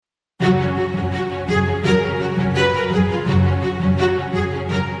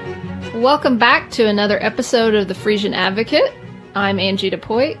Welcome back to another episode of the Friesian Advocate. I'm Angie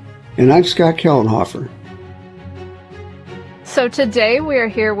DePoit. And I'm Scott Kellenhofer. So today we are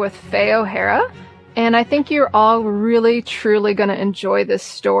here with Faye O'Hara, and I think you're all really, truly going to enjoy this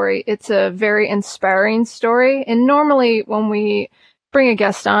story. It's a very inspiring story, and normally when we bring a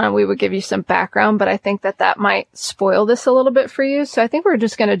guest on, we would give you some background, but I think that might spoil this a little bit for you. So I think we're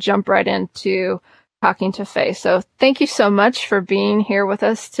just going to jump right into talking to Faye. So thank you so much for being here with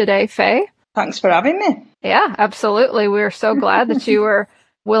us today, Faye. Thanks for having me. Yeah, absolutely. We're so glad that you were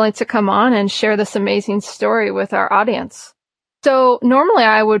willing to come on and share this amazing story with our audience. So normally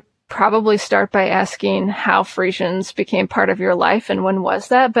I would probably start by asking how Friesians became part of your life and when was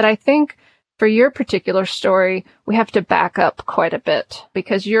that? But I think for your particular story, we have to back up quite a bit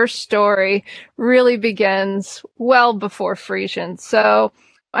because your story really begins well before Friesian. So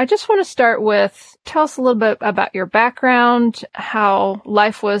I just want to start with, tell us a little bit about your background, how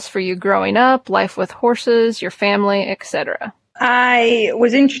life was for you growing up, life with horses, your family, etc. I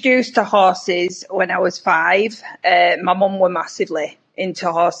was introduced to horses when I was 5. My mum were massively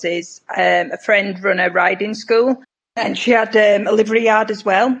into horses. A friend run a riding school and she had a livery yard as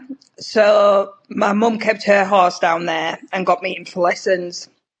well. So my mum kept her horse down there and got me in for lessons.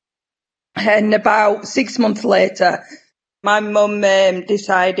 And about 6 months later, my mum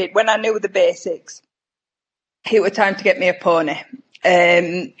decided, when I knew the basics, it was time to get me a pony.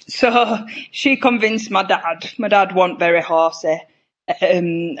 So she convinced my dad. My dad wasn't very horsey.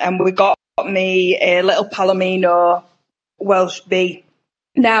 And we got me a little Palomino Welsh bee.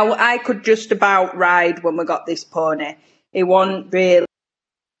 Now, I could just about ride when we got this pony. It wasn't really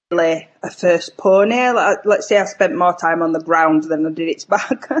a first pony. Let's say I spent more time on the ground than I did its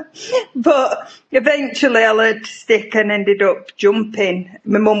back. But eventually I learned to stick and ended up jumping.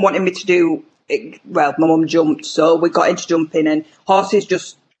 My mum wanted me to do, well, my mum jumped, so we got into jumping and horses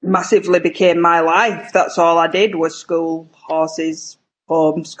just massively became my life. That's all I did was school, horses,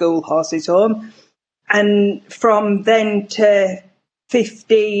 home, school, horses, home. And from then to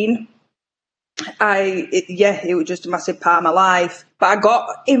 15, it was just a massive part of my life. But I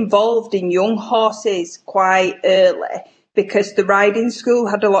got involved in young horses quite early because the riding school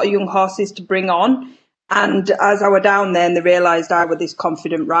had a lot of young horses to bring on. And as I were down there and they realised I was this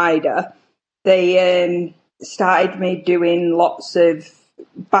confident rider, they started me doing lots of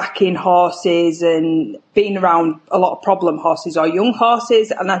backing horses and being around a lot of problem horses or young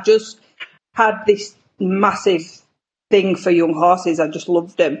horses. And I just had this massive thing for young horses. I just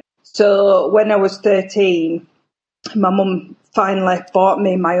loved them. So when I was 13, my mum finally bought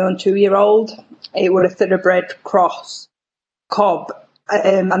me my own 2-year-old. It was a thoroughbred cross cob,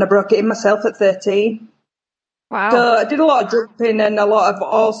 and I broke it in myself at 13. Wow. So I did a lot of jumping and a lot of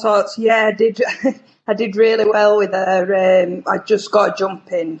all sorts. Yeah, I did. I did really well with her. I just got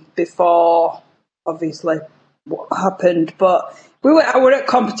jumping before, obviously, what happened. But I were at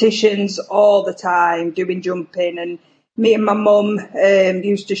competitions all the time doing jumping, and me and my mum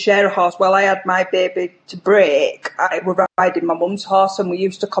used to share a horse. Well, I had my baby to break. I was riding my mum's horse and we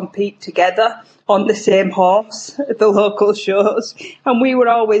used to compete together on the same horse at the local shows. And we were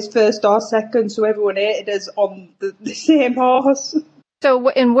always first or second, so everyone hated us on the same horse. So,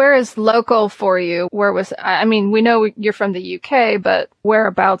 and where is local for you? We know you're from the UK, but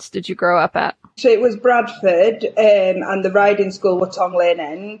whereabouts did you grow up at? So it was Bradford, and the riding school was Tong Lane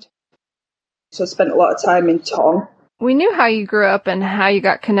End. So I spent a lot of time in Tong. We knew how you grew up and how you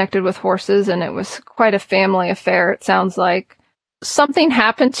got connected with horses, and it was quite a family affair, it sounds like. Something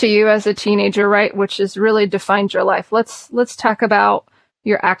happened to you as a teenager, right, which has really defined your life. Let's talk about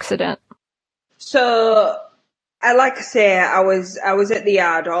your accident. So, like I say, I was at the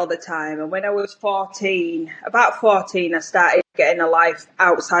yard all the time, and when I was 14, I started getting a life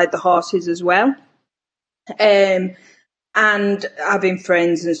outside the horses as well. And having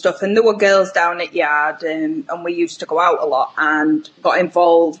friends and stuff. And there were girls down at yard and we used to go out a lot and got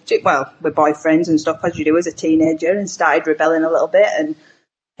involved, with boyfriends and stuff, as you do as a teenager, and started rebelling a little bit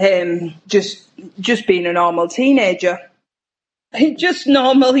and just being a normal teenager. Just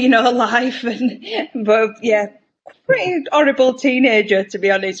normal, life. But, yeah, pretty horrible teenager, to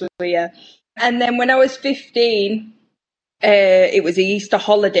be honest with you. And then when I was 15... it was the Easter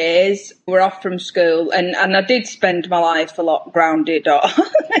holidays. We were off from school, and I did spend my life a lot grounded, or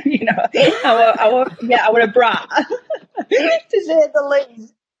I were a brat, to say the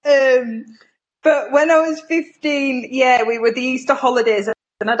least. But when I was 15, we were the Easter holidays,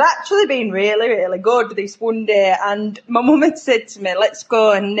 and I'd actually been really, really good this one day. And my mum had said to me, "Let's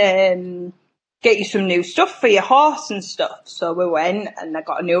go and get you some new stuff for your horse and stuff." So we went, and I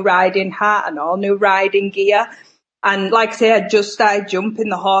got a new riding hat and all new riding gear. And like I say, I just started jumping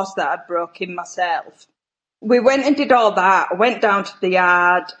the horse that I'd broken myself. We went and did all that. I went down to the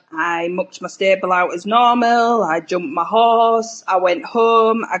yard. I mucked my stable out as normal. I jumped my horse. I went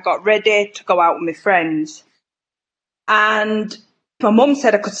home. I got ready to go out with my friends. And my mum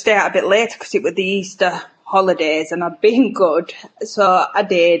said I could stay out a bit later because it was the Easter holidays and I'd been good. So I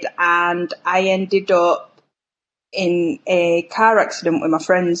did. And I ended up in a car accident with my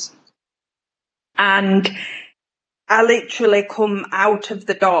friends. And I literally come out of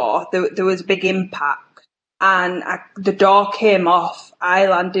the door. There was a big impact. And the door came off. I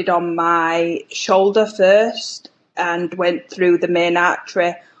landed on my shoulder first and went through the main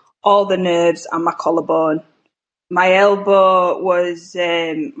artery, all the nerves and my collarbone. My elbow was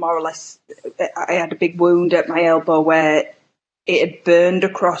more or less, I had a big wound at my elbow where it had burned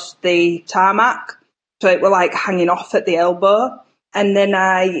across the tarmac. So it was like hanging off at the elbow. And then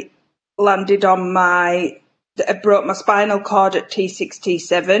I landed on I broke my spinal cord at T6,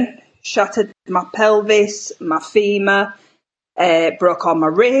 T7. Shattered my pelvis, my femur, broke all my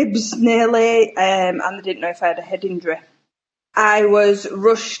ribs nearly, and I didn't know if I had a head injury. I was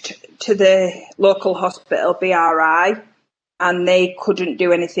rushed to the local hospital, BRI, and they couldn't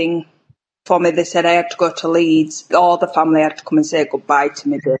do anything for me. They said I had to go to Leeds. All the family had to come and say goodbye to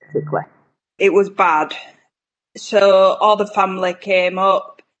me, basically. It was bad. So all the family came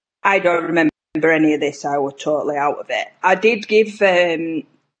up. I don't remember any of this. I was totally out of it. I did give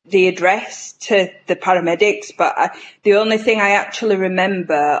the address to the paramedics, but the only thing I actually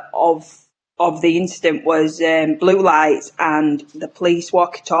remember of the incident was blue lights and the police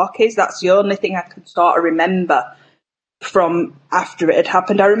walkie-talkies. That's the only thing I can sort of remember from after it had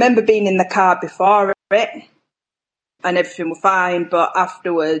happened. I remember being in the car before it and everything was fine, but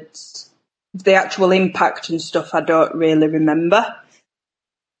afterwards, the actual impact and stuff I don't really remember.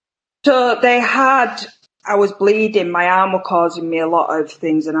 So I was bleeding, my arm was causing me a lot of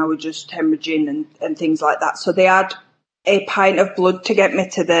things and I was just hemorrhaging and things like that. So they had a pint of blood to get me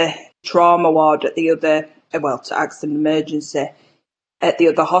to the trauma ward at to accident emergency at the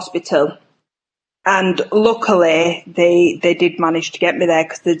other hospital. And luckily they did manage to get me there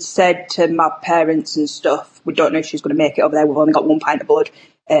because they'd said to my parents and stuff, we don't know if she's going to make it over there, we've only got one pint of blood,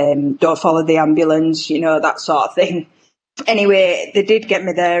 don't follow the ambulance, that sort of thing. Anyway, they did get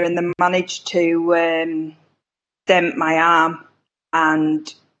me there and they managed to stent my arm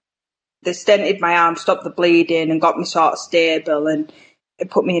and they stented my arm, stopped the bleeding and got me sort of stable and it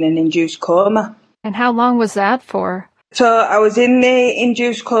put me in an induced coma. And how long was that for? So I was in the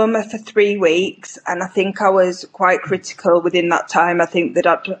induced coma for 3 weeks and I think I was quite critical within that time. I think that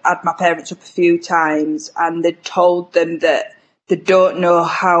I'd had my parents up a few times and they'd told them that they don't know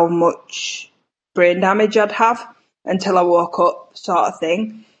how much brain damage I'd have until I woke up, sort of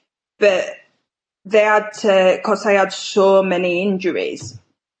thing. But they had to, because I had so many injuries,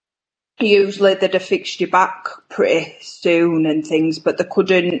 usually they'd have fixed you back pretty soon and things, but they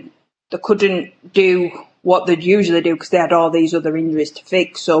couldn't do what they'd usually do because they had all these other injuries to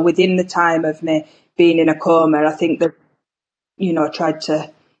fix. So within the time of me being in a coma, I think they, tried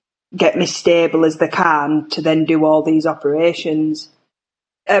to get me stable as they can to then do all these operations.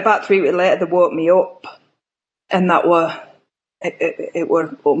 About 3 weeks later, they woke me up. And that it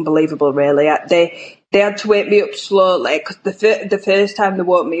were unbelievable, really. They had to wake me up slowly because the first time they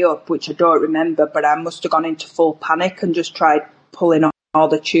woke me up, which I don't remember, but I must have gone into full panic and just tried pulling all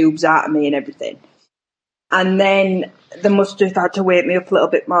the tubes out of me and everything. And then they must have had to wake me up a little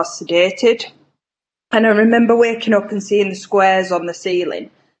bit more sedated. And I remember waking up and seeing the squares on the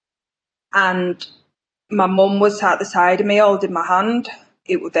ceiling. And my mum was sat at the side of me holding my hand.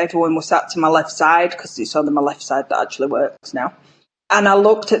 Everyone was sat to my left side because it's on my left side that actually works now. And I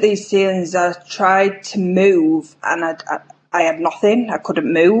looked at these ceilings. I tried to move, and I had nothing. I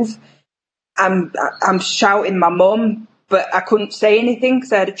couldn't move. I'm shouting my mum, but I couldn't say anything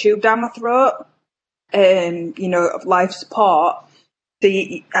because I had a tube down my throat. Of life support.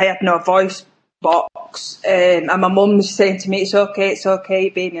 I had no voice box, and my mum was saying to me, "It's okay,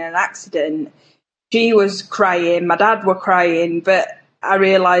 being in an accident." She was crying. My dad were crying, but I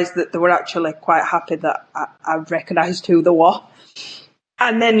realised that they were actually quite happy that I recognised who they were.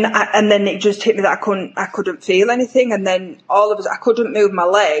 And then it just hit me that I couldn't feel anything. And then all of us, I couldn't move my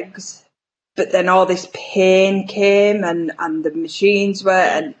legs. But then all this pain came and the machines were,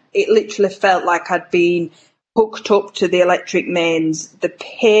 and it literally felt like I'd been hooked up to the electric mains. The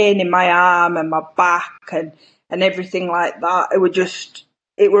pain in my arm and my back and everything like that,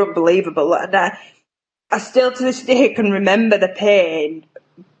 it were unbelievable. And I still to this day can remember the pain,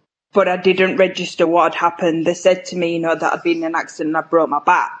 but I didn't register what had happened. They said to me, that I'd been in an accident and I broke my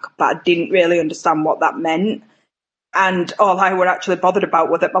back, but I didn't really understand what that meant. And all I were actually bothered about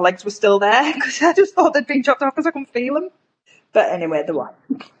was that my legs were still there, because I just thought they'd been chopped off because I couldn't feel them. But anyway, they were.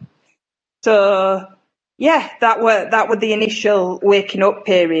 So, yeah, that were the initial waking up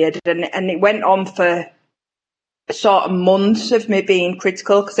period, and it went on for sort of months of me being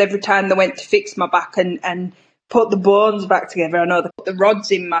critical, because every time they went to fix my back and put the bones back together, I know they put the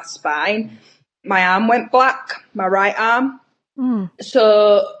rods in my spine, my arm went black, my right arm.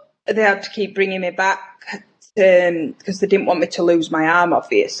 So they had to keep bringing me back because they didn't want me to lose my arm,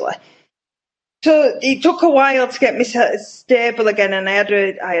 obviously. So it took a while to get me stable again, and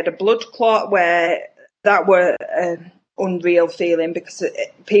I had a blood clot where that were an unreal feeling, because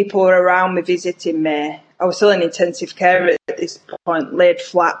people were around me visiting me. I was still in intensive care at this point, laid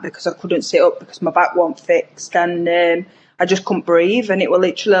flat because I couldn't sit up because my back wasn't fixed, and I just couldn't breathe, and it was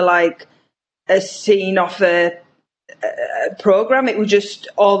literally like a scene off a program. It was just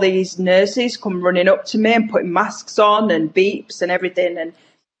all these nurses come running up to me and putting masks on and beeps and everything. And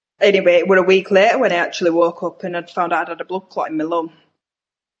anyway, it was a week later when I actually woke up and I'd found out I'd had a blood clot in my lung.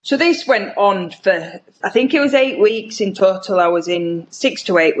 So this went on for, I think it was 8 weeks in total. I was in 6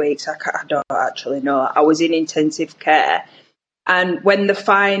 to 8 weeks. I don't actually know. I was in intensive care. And when they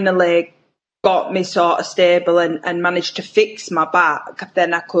finally got me sort of stable and managed to fix my back,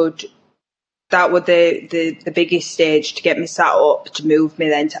 then I could, that was the biggest stage to get me sat up, to move me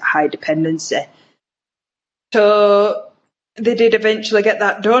then to high dependency. So they did eventually get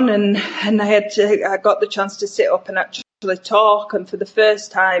that done, and I got the chance to sit up and actually talk. And for the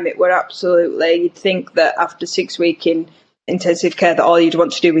first time, it were absolutely, you'd think that after 6 weeks in intensive care that all you'd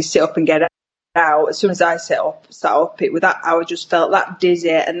want to do is sit up and get out. As soon as I sat up, it was that I just felt that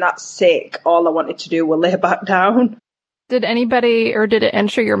dizzy and that sick. All I wanted to do was lay back down. Did anybody, or did it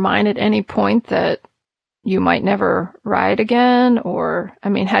enter your mind at any point that you might never ride again? Or, I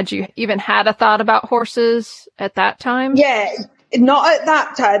mean, had you even had a thought about horses at that time? Yeah, not at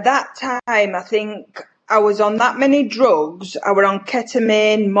that time. That time, I think I was on that many drugs. I were on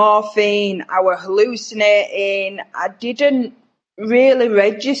ketamine, morphine. I were hallucinating. I didn't really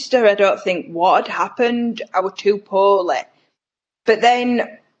register, I don't think, what had happened. I was too poorly. But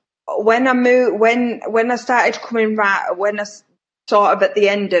then when I moved, when I started coming right, when I sort of at the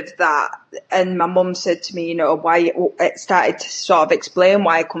end of that, and my mum said to me, you know, why it started to sort of explain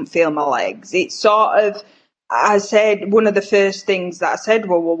why I couldn't feel my legs. It sort of, I said, one of the first things that I said,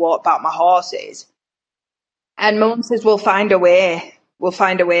 well, what about my horses? And my mum says, we'll find a way. We'll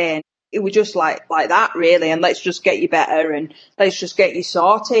find a way. And it was just like that, really. And let's just get you better and let's just get you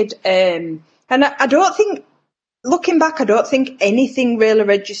sorted. And I don't think, looking back, I don't think anything really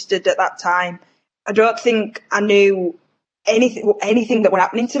registered at that time. I don't think I knew anything that was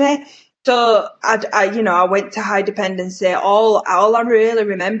happening to me. So I went to high dependency. All I really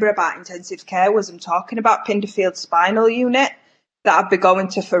remember about intensive care was them talking about Pinderfield spinal unit that I'd be going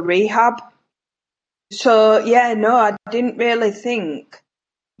to for rehab. So yeah, no, I didn't really think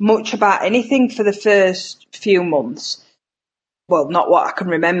much about anything for the first few months. Well, not what I can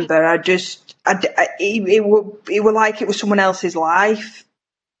remember. It was like it was someone else's life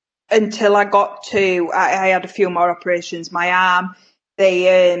until I got to, I had a few more operations. My arm,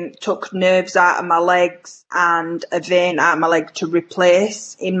 they took nerves out of my legs and a vein out of my leg to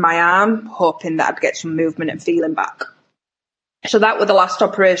replace in my arm, hoping that I'd get some movement and feeling back. So that was the last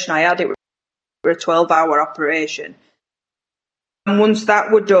operation I had. It was a 12-hour operation. And once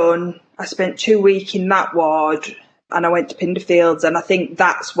that were done, I spent 2 weeks in that ward and I went to Pinderfields, and I think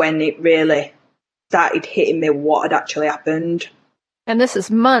that's when it really started hitting me what had actually happened. And this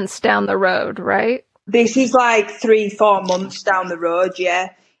is months down the road, right? This is like 3-4 months down the road,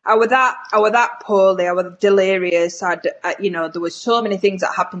 yeah. I was that poorly. I was delirious. There was so many things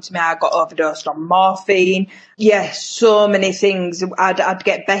that happened to me. I got overdosed on morphine. Yeah, so many things. I'd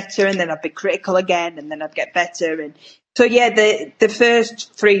get better, and then I'd be critical again, and then I'd get better. And so, yeah, the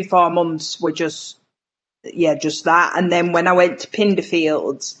first 3-4 months were just that. And then when I went to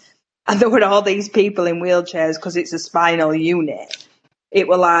Pinderfields, and there were all these people in wheelchairs because it's a spinal unit, it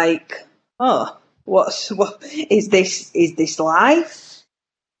were like, oh, what is this? Is this life?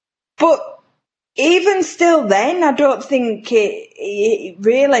 But even still then, I don't think it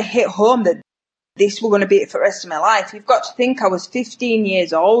really hit home that this were going to be it for the rest of my life. You've got to think I was 15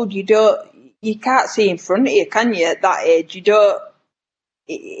 years old. You can't see in front of you, can you, at that age?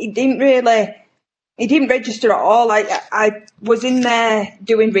 It didn't register at all. I was in there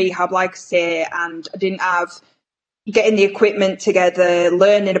doing rehab, like I say, and I didn't have getting the equipment together,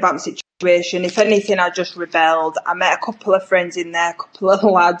 learning about my situation. If anything, I just rebelled. I met a couple of friends in there, a couple of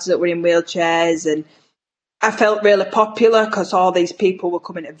lads that were in wheelchairs, and I felt really popular because all these people were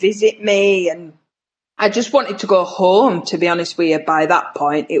coming to visit me, and I just wanted to go home, to be honest with you. By that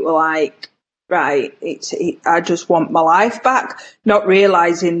point, it was like, right, I just want my life back, not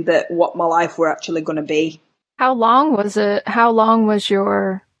realising that what my life were actually going to be. How long was it? How long was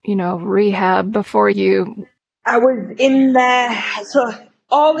your, rehab before you? I was in there, so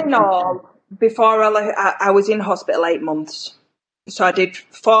all in all, before I was in hospital 8 months. So I did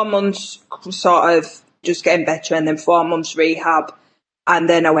 4 months sort of just getting better, and then 4 months rehab, and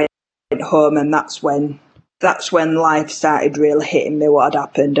then I went home, and that's when life started really hitting me what had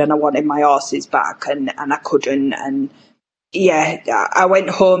happened, and I wanted my horses back, and I couldn't. And yeah, I went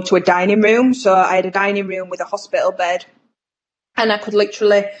home to a dining room. So I had a dining room with a hospital bed, and I could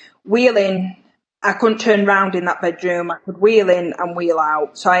literally wheel in. I couldn't turn round in that bedroom. I could wheel in and wheel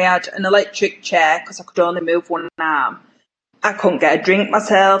out. So I had an electric chair because I could only move one arm. I couldn't get a drink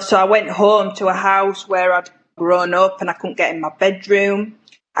myself. So I went home to a house where I'd grown up, and I couldn't get in my bedroom.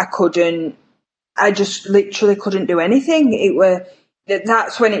 I just literally couldn't do anything.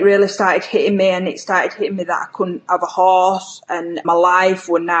 That's when it really started hitting me, and it started hitting me that I couldn't have a horse, and my life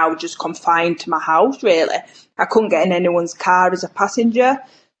were now just confined to my house, really. I couldn't get in anyone's car as a passenger.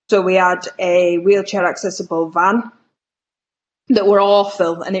 So we had a wheelchair accessible van that were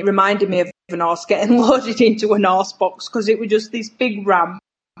awful, and it reminded me of an horse getting loaded into an horse box, because it was just this big ramp.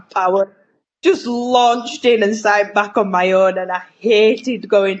 I was just launched in and started back on my own, and I hated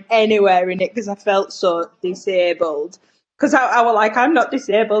going anywhere in it because I felt so disabled. Because I was like, I'm not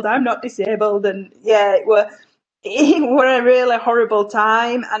disabled, and yeah, it were a really horrible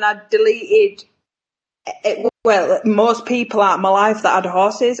time. And I deleted most people out of my life that had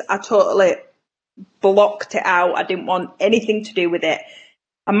horses. I totally blocked it out. I didn't want anything to do with it.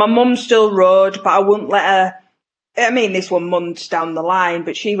 And my mum still rode, but I wouldn't let her. I mean, this one months down the line,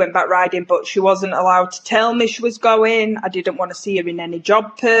 but she went back riding, but she wasn't allowed to tell me she was going. I didn't want to see her in any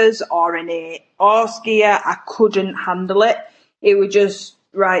jobbers or any horse gear. I couldn't handle it. It was just,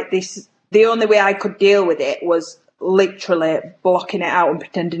 the only way I could deal with it was literally blocking it out and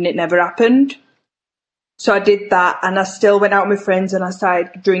pretending it never happened. So I did that, and I still went out with my friends, and I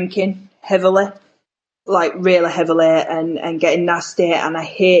started drinking heavily, like really heavily, and getting nasty, and I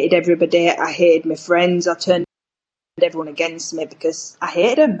hated everybody. I hated my friends. I turned everyone against me because I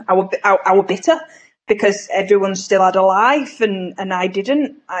hated them. I were bitter because everyone still had a life, and I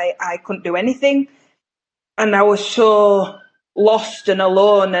didn't. I couldn't do anything, and I was so lost and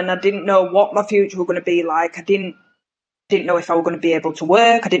alone, and I didn't know what my future was going to be like. I didn't know if I was going to be able to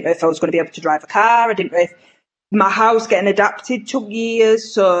work. I didn't know if I was going to be able to drive a car. I didn't know if my house getting adapted took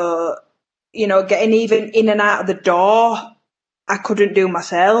years. So, getting even in and out of the door, I couldn't do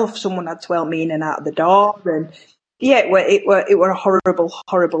myself. Someone had to help me in and out of the door. And yeah, it were a horrible,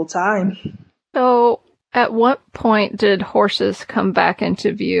 horrible time. So at what point did horses come back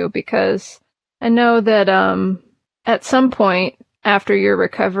into view? Because I know that at some point after your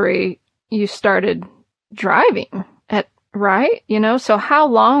recovery, you started driving, right? So how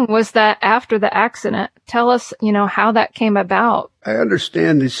long was that after the accident? Tell us, how that came about. I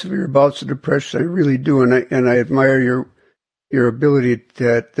understand these severe bouts of depression. I really do. And I admire your ability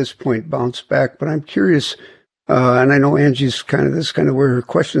to, at this point, bounce back. But I'm curious, and I know Angie's this is kind of where her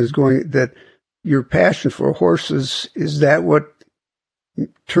question is going, that your passion for horses, is that what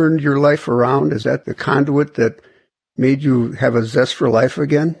turned your life around? Is that the conduit that made you have a zest for life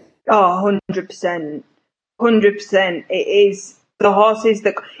again? Oh, 100%. 100%. It is the horses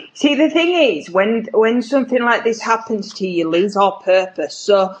that... See, the thing is, when something like this happens to you, you lose all purpose.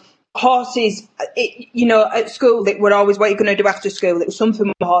 So horses, at school, they were always, what are you going to do after school? It was something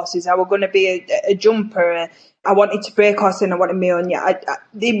with horses. I was going to be a jumper. I wanted to break horse and I wanted my own. Yeah,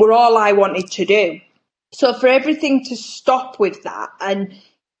 they were all I wanted to do. So for everything to stop with that, and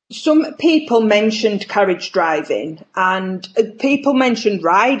some people mentioned carriage driving, and people mentioned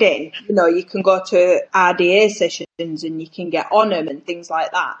riding. You can go to RDA sessions and you can get on them and things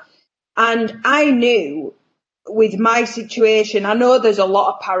like that. And I knew with my situation, I know there's a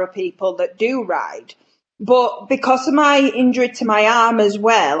lot of para people that do ride, but because of my injury to my arm as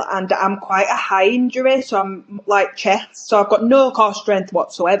well, and I'm quite a high injury, so I'm like chest, so I've got no core strength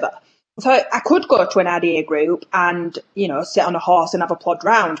whatsoever. So I could go to an RDA group and, sit on a horse and have a plod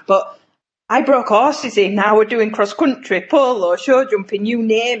round, but I broke horses in. Now we're doing cross country, polo, show jumping, you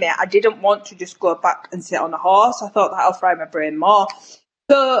name it. I didn't want to just go back and sit on a horse. I thought that'll fry my brain more.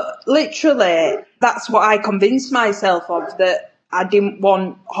 So literally, that's what I convinced myself of, that I didn't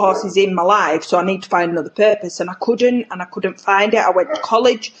want horses in my life, so I need to find another purpose. And I couldn't find it. I went to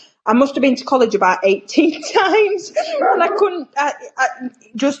college. I must have been to college about 18 times, and I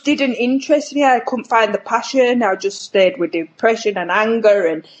just didn't interest me. I couldn't find the passion. I just stayed with depression and anger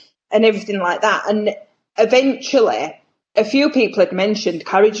and everything like that. And eventually a few people had mentioned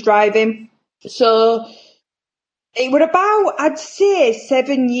carriage driving. So it were about, I'd say,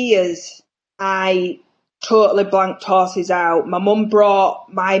 7 years I totally blanked horses out. My mum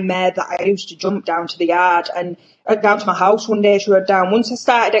brought my mare that I used to jump down to the yard and down to my house one day. She rode down. Once I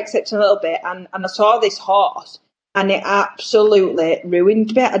started accepting a little bit and I saw this horse and it absolutely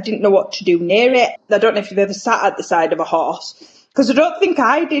ruined me. I didn't know what to do near it. I don't know if you've ever sat at the side of a horse, because I don't think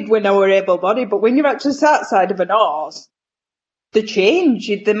I did when I were able-bodied, but when you're actually sat at the side of an horse, the change,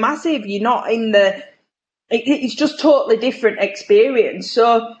 the massive, you're not in the... It's just totally different experience.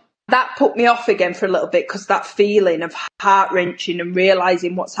 So that put me off again for a little bit, because that feeling of heart-wrenching and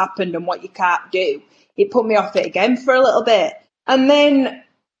realising what's happened and what you can't do, it put me off it again for a little bit. And then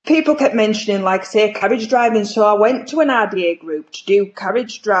people kept mentioning, like, say, carriage driving. So I went to an RDA group to do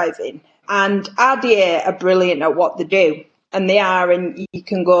carriage driving. And RDA are brilliant at what they do. And they are, and you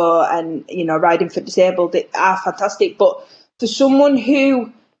can go and, you know, riding for disabled, they are fantastic. But for someone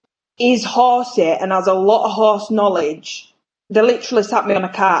who is horsey and has a lot of horse knowledge, they literally sat me on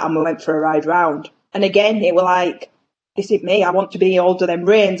a cart and we went for a ride round. And again, it was like, this is me. I want to be older than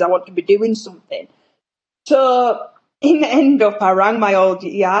reins. I want to be doing something. So in the end up, I rang my old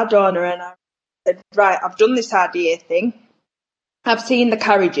yard owner and I said, right, I've done this RDA thing. I've seen the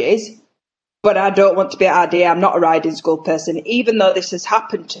carriages, but I don't want to be at RDA. I'm not a riding school person. Even though this has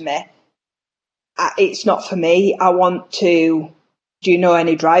happened to me, it's not for me. I want to... Do you know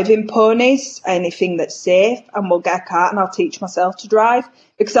any driving ponies? Anything that's safe? And we'll get a cart and I'll teach myself to drive.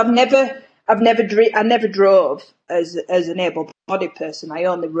 Because I never drove as an able-bodied person. I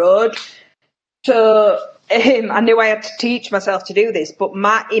only rode. So I knew I had to teach myself to do this. But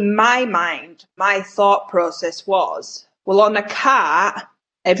in my mind, my thought process was, well, on a cart,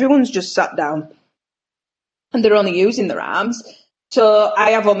 everyone's just sat down and they're only using their arms. So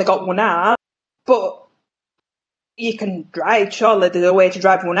I have only got one arm, but you can drive. Surely there's a way to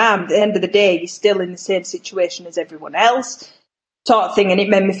drive one arm. At the end of the day, you're still in the same situation as everyone else, sort of thing. And it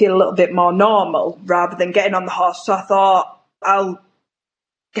made me feel a little bit more normal rather than getting on the horse. So I thought I'll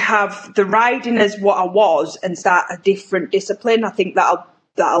have the riding as what I was and start a different discipline. I think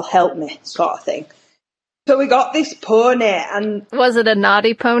that'll help me, sort of thing. So we got this pony, and was it a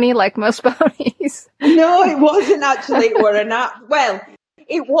naughty pony like most ponies? No, it wasn't actually. It were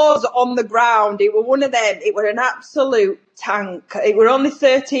it was on the ground. It were one of them. It were an absolute tank. It were only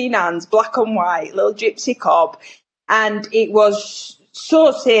 13 hands, black and white, little gypsy cob. And it was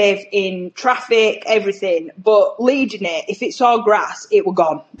so safe in traffic, everything. But leading it, if it saw grass, it were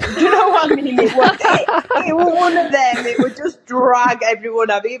gone. Do you know what I mean? It were one of them. It would just drag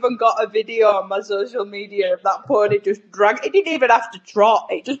everyone. I've even got a video on my social media of that pony just drag. It didn't even have to trot.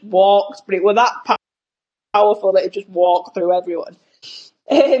 It just walked. But it was that powerful that it just walked through everyone.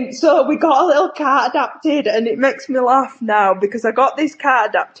 So we got a little cart adapted, and it makes me laugh now because I got this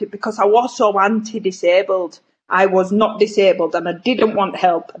cart adapted because I was so anti-disabled. I was not disabled and I didn't want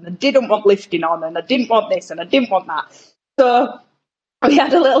help and I didn't want lifting on and I didn't want this and I didn't want that. So we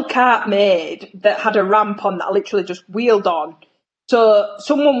had a little cart made that had a ramp on that I literally just wheeled on. So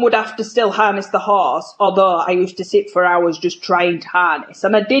someone would have to still harness the horse, although I used to sit for hours just trying to harness.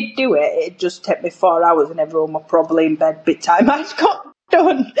 And I did do it. It just took me 4 hours and everyone were probably in bed by the time I got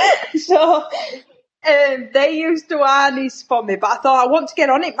done. So they used to harness for me, but I thought I want to get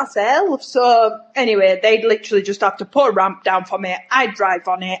on it myself. So anyway, they'd literally just have to put a ramp down for me. I'd drive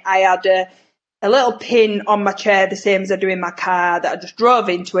on it. I had a little pin on my chair, the same as I do in my car, that I just drove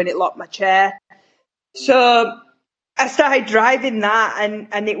into and it locked my chair. So I started driving that,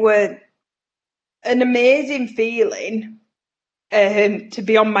 and it was an amazing feeling to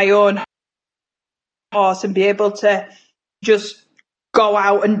be on my own horse and be able to just go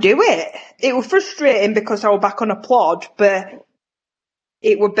out and do it. It was frustrating because I was back on a plod, but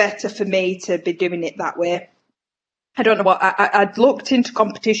it were better for me to be doing it that way. I don't know what, I'd looked into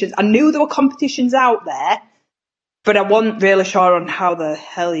competitions. I knew there were competitions out there, but I wasn't really sure on how the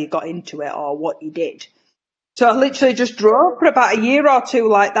hell you got into it or what you did. So I literally just drove for about a year or two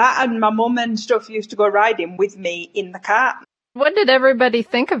like that, and my mum and stuff used to go riding with me in the cart. What did everybody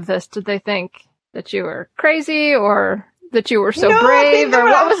think of this? Did they think that you were crazy or that you were so brave, or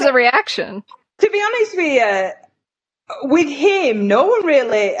what was the reaction? To be honest with him, no one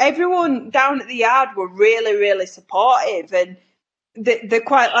really, everyone down at the yard were really, really supportive, and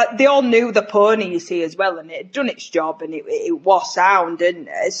they all knew the pony, you see, as well, and it had done its job and it was sound, and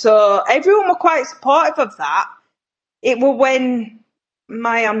so everyone were quite supportive of that. It was when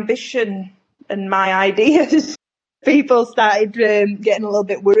my ambition and my ideas, people started getting a little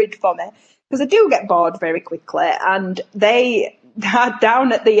bit worried for me. Because I do get bored very quickly, and they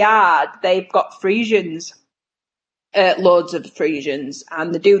down at the yard, they've got Friesians, loads of Friesians,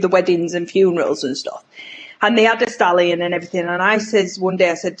 and they do the weddings and funerals and stuff. And they had a stallion and everything. And I says one day,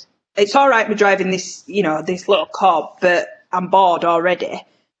 I said, it's all right me driving this, this little cob, but I'm bored already.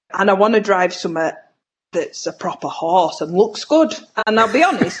 And I want to drive something that's a proper horse and looks good. And I'll be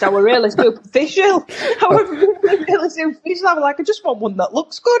honest, I was really superficial. I was like, I just want one that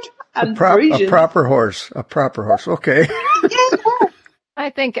looks good. And a proper horse. Okay. Yeah. I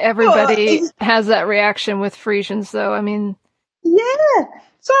think everybody has that reaction with Friesians, though. I mean, yeah.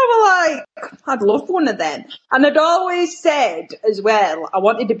 So I was like, I'd love one of them. And I'd always said as well, I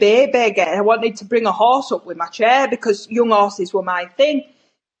wanted a baby again. I wanted to bring a horse up with my chair because young horses were my thing.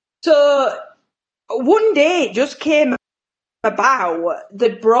 So one day it just came about,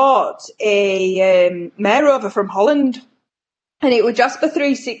 they'd brought a mare over from Holland, and it was Jasper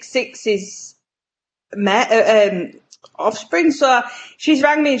 366's offspring. So she's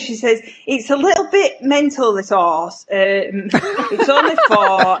rang me and she says, it's a little bit mental, this horse. It's only 4.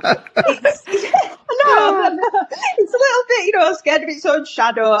 No. It's a little bit, scared of its own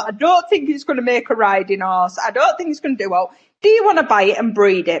shadow. I don't think it's going to make a riding horse. I don't think it's going to do well. Do you want to buy it and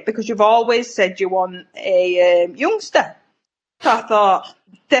breed it? Because you've always said you want a youngster. So I thought,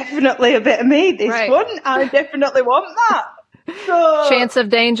 definitely a bit of me, this one. I definitely want that. So, chance of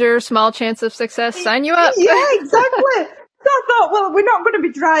danger, small chance of success, sign you up. Yeah, exactly. So I thought, well, we're not going to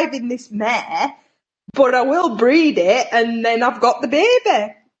be driving this mare, but I will breed it, and then I've got the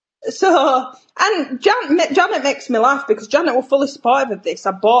baby. So, and Janet makes me laugh because Janet was fully supportive of this.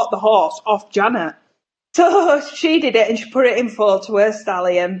 I bought the horse off Janet. So she did it and she put it in foal to her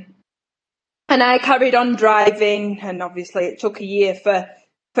stallion. And I carried on driving, and obviously it took a year for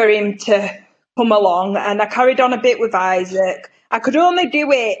him to come along, and I carried on a bit with Isaac. I could only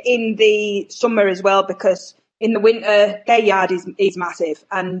do it in the summer as well because in the winter their yard is massive,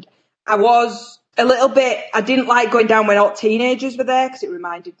 and I was a little bit, I didn't like going down when all teenagers were there because it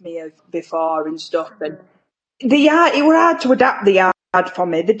reminded me of before and stuff. And the yard, it was hard to adapt the yard for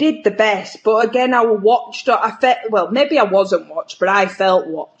me. They did the best, but again I watched, I felt, well, maybe I wasn't watched, but I felt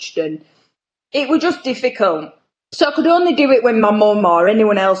watched, and it was just difficult. So I could only do it when my mum or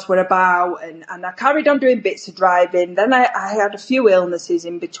anyone else were about, and I carried on doing bits of driving. Then I had a few illnesses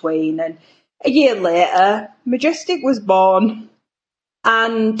in between, and a year later, Majestic was born.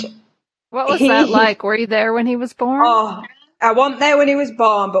 And what was that like? Were you there when he was born? Oh, I wasn't there when he was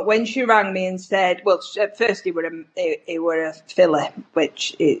born, but when she rang me and said, well, at first he were a filly,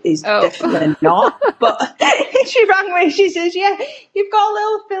 which is definitely not. But she rang me and she says, yeah, you've got a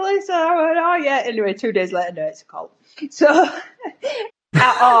little filly. So I went, oh, yeah. Anyway, 2 days later, no, it's a colt. So,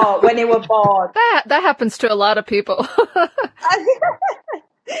 when he was born. That happens to a lot of people.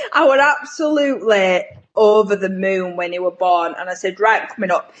 I was absolutely over the moon when he was born. And I said, right, I'm coming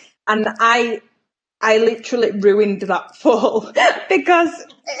up. And I literally ruined that foal because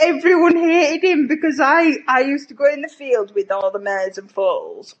everyone hated him because I used to go in the field with all the mares and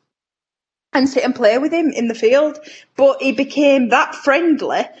foals and sit and play with him in the field. But he became that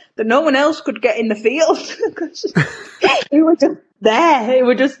friendly that no one else could get in the field because he was just there.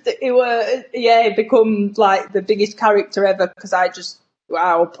 He become like the biggest character ever because I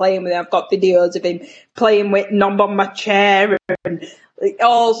was playing with him. I've got videos of him playing with knob on my chair and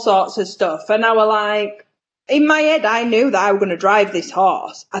all sorts of stuff. And I was like, in my head, I knew that I was going to drive this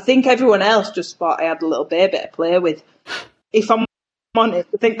horse. I think everyone else just thought I had a little baby to play with. If I'm honest,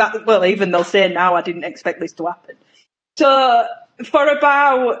 I think that, well, even they'll say now I didn't expect this to happen. So for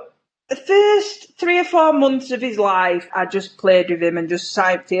about the first 3 or 4 months of his life, I just played with him and just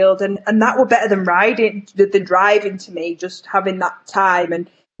side field. And that was better than than driving to me, just having that time and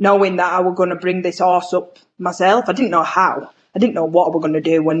knowing that I was going to bring this horse up myself. I didn't know how. I didn't know what we were going to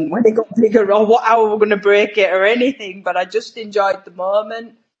do when it got bigger or how we were going to break it or anything, but I just enjoyed the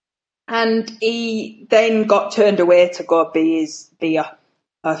moment. And he then got turned away to go be a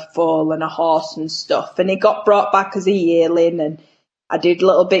foal and a horse and stuff. And he got brought back as a yearling, and I did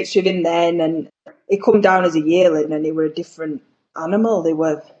little bits with him then. And he come down as a yearling, and he were a different animal. They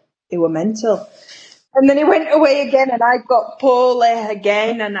were mental. And then he went away again, and I got poorly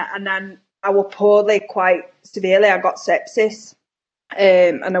again, and I was poorly quite severely. I got sepsis,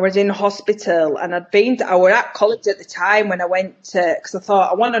 and I was in hospital, and I was at college at the time when I went to, because I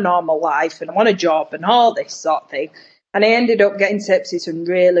thought I want a normal life and I want a job and all this sort of thing. And I ended up getting sepsis and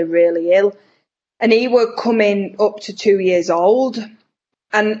really, really ill. And he was coming up to 2 years old.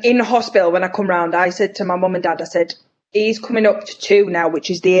 And in hospital, when I come round, I said to my mum and dad, I said, he's coming up to 2 now, which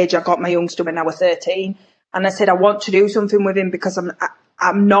is the age I got my youngster when I was 13. And I said, I want to do something with him because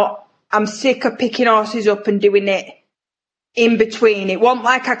I'm sick of picking horses up and doing it in between. It wasn't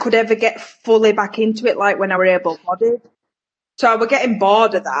like I could ever get fully back into it like when I were able-bodied. So I was getting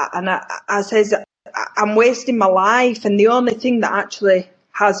bored of that, and I says, I'm wasting my life, and the only thing that actually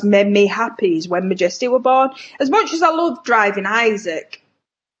has made me happy is when Majestic were born. As much as I loved driving Isaac,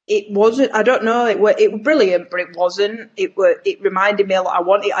 it wasn't, I don't know, it was brilliant, but it wasn't. It reminded me a lot.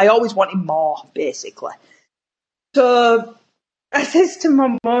 I always wanted more, basically. So I says to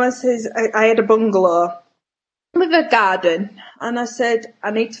my mum, I had a bungalow with a garden, and I said,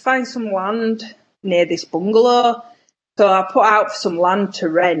 I need to find some land near this bungalow. So I put out for some land to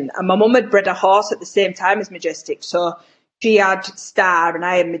rent, and my mum had bred a horse at the same time as Majestic. So she had Star and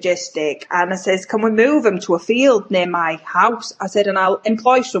I had Majestic, and I says, can we move him to a field near my house? I said, and I'll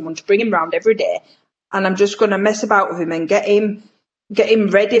employ someone to bring him round every day, and I'm just going to mess about with him and get him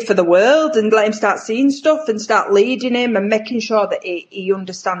ready for the world and let him start seeing stuff and start leading him and making sure that he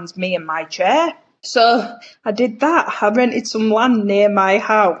understands me and my chair. So I did that. I rented some land near my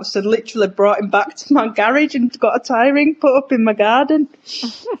house and literally brought him back to my garage and got a tie ring put up in my garden.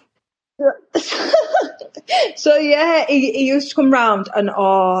 So yeah, he used to come round, and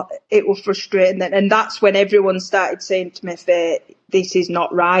it was frustrating. And that's when everyone started saying to me, Faye, this is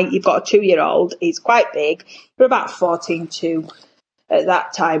not right. You've got a 2-year-old. He's quite big. We're about 14 at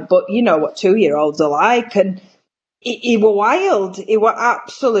that time, but you know what 2-year-olds are like, and he were wild. He were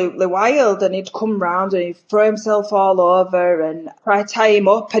absolutely wild, and he'd come round and he'd throw himself all over, and try to tie him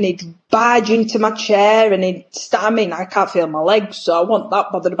up, and he'd barge into my chair, and he'd I mean, I can't feel my legs, so I wasn't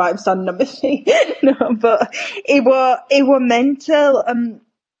that bothered about him standing on my feet. No, but he were mental. And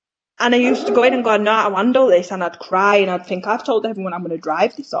I used to go in and go, no, I'll handle this, and I'd cry, and I'd think, I've told everyone I'm going to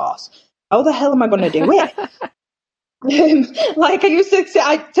drive this horse. How the hell am I going to do it? Like I used to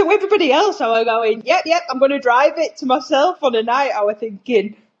say to everybody else, I was going, yep, I'm going to drive it. To myself on a night, I was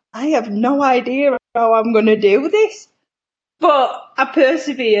thinking, I have no idea how I'm going to do this. But I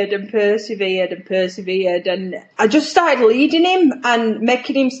persevered, and I just started leading him and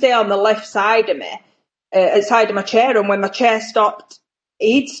making him stay on the left side of me, side of my chair. And when my chair stopped,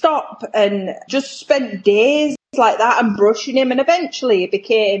 he'd stop, and just spent days like that and brushing him. And eventually it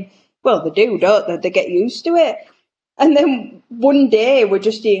became, well, they do, don't they? They get used to it. And then one day we're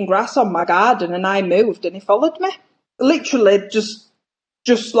just eating grass on my garden, and I moved and he followed me. Literally just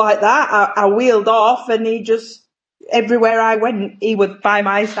like that. I wheeled off, and he just, everywhere I went, he was by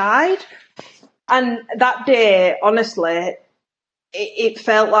my side. And that day, honestly, it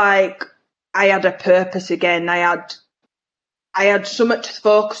felt like I had a purpose again. I had so much to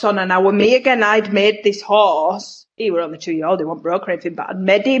focus on, and I were me again. I'd made this horse. He were only 2-year-old, he wasn't broke or anything, but I'd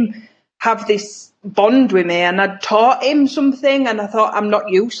made him have this bond with me, and I'd taught him something, and I thought, I'm not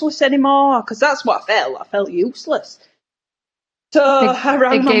useless anymore, because that's what I felt. I felt useless. So I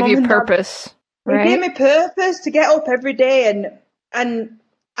rang my mum. It gave you purpose, right? It gave me purpose to get up every day, and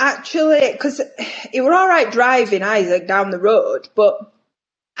actually, because it were all right driving Isaac down the road, but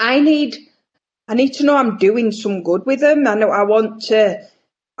I need to know I'm doing some good with him. I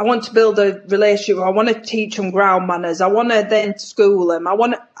want to build a relationship. I want to teach them ground manners. I want to then school them. I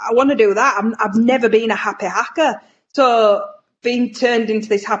want to do that. I've never been a happy hacker. So being turned into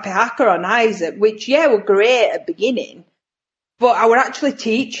this happy hacker on Isaac, which, were great at the beginning, but I were actually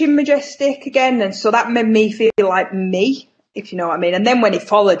teaching Majestic again. And so that made me feel like me, if you know what I mean. And then when he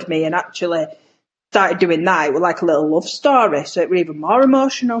followed me and actually started doing that, it was like a little love story. So it was even more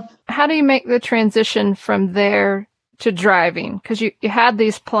emotional. How do you make the transition from there to driving? Because you had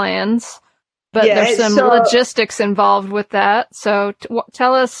these plans, but there's some logistics involved with that. So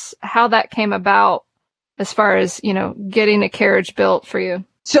tell us how that came about as far as, getting a carriage built for you.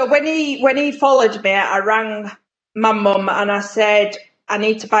 So when he followed me, I rang my mum and I said, I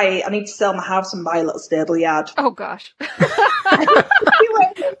need to sell my house and buy a little stable yard. Oh gosh.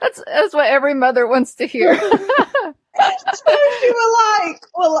 That's what every mother wants to hear. So she was like,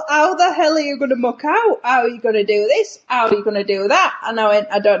 well, how the hell are you going to muck out? How are you going to do this? How are you going to do that? And I went,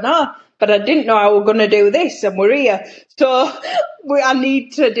 I don't know. But I didn't know I was going to do this, and we're here. So I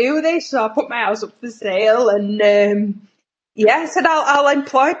need to do this. So I put my house up for sale, and I said, I'll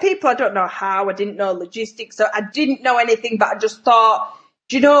employ people. I don't know how. I didn't know logistics. So I didn't know anything, but I just thought,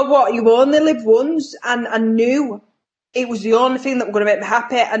 do you know what? You only live once, and I knew it was the only thing that was going to make me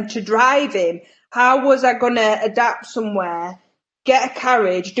happy. And to drive him, how was I going to adapt somewhere, get a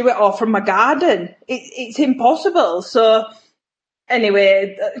carriage, do it all from my garden? It's impossible. So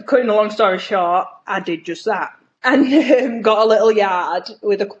anyway, cutting a long story short, I did just that. And got a little yard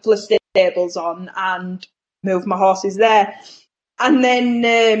with a couple of stables on and moved my horses there. And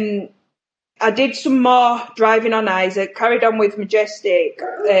then I did some more driving on Isaac, carried on with Majestic,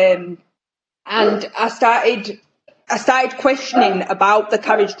 and I started I started questioning about the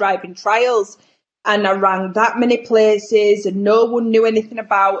carriage driving trials, and I rang that many places and no one knew anything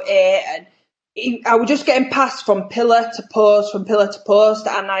about it. And I was just getting passed from pillar to post,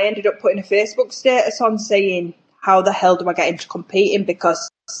 and I ended up putting a Facebook status on saying, how the hell do I get into competing, because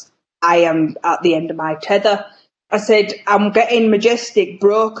I am at the end of my tether. I said, I'm getting Majestic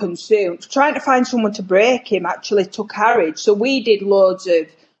broken soon. Trying to find someone to break him actually took courage. So we did loads of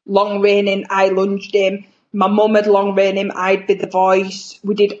long reining. I lunged him. My mum had long rein him. I'd be the voice.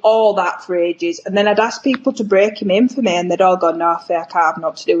 We did all that for ages. And then I'd ask people to break him in for me, and they'd all go, no, Faye, I can't have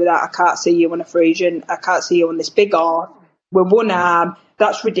nothing to do with that. I can't see you on a Friesian. I can't see you on this big horse with one arm.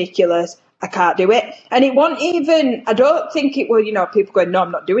 That's ridiculous. I can't do it. And it wasn't even, I don't think it were, people going, no,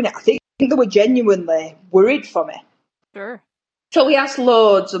 I'm not doing it. I think they were genuinely worried for me. Sure. So we asked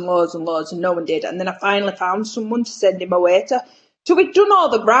loads and loads and loads, and no one did. And then I finally found someone to send him away to. So we'd done all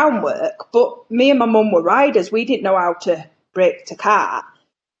the groundwork, but me and my mum were riders. We didn't know how to break the cart.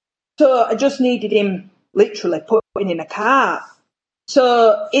 So I just needed him literally putting in a cart.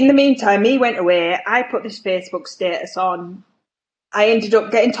 So in the meantime, he went away. I put this Facebook status on. I ended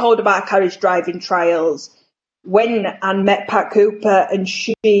up getting told about carriage driving trials. Went and met Pat Cooper, and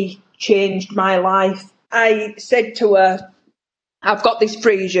she changed my life. I said to her, I've got this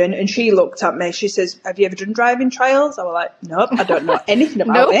Friesian, and she looked at me. She says, have you ever done driving trials? I was like, nope, I don't know anything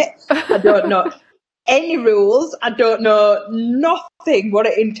about it. I don't know any rules. I don't know nothing what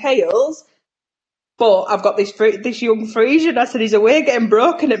it entails. But I've got this young Friesian. I said, he's away getting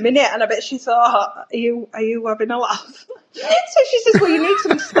broken at a minute. And I bet she thought, are you having a laugh? So she says, well, you need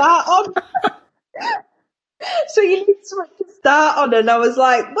some start on. So you need something to start on. And I was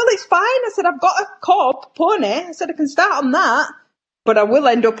like, well, it's fine. I said, I've got a cob pony. I said, I can start on that. But I will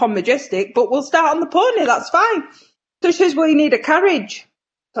end up on Majestic, but we'll start on the pony, that's fine. So she says, well, you need a carriage.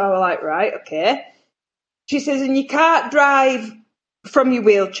 So I was like, right, okay. She says, and you can't drive from your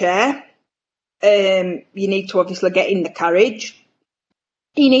wheelchair. You need to obviously get in the carriage.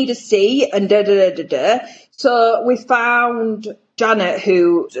 You need a seat and da-da-da-da-da. So we found Janet,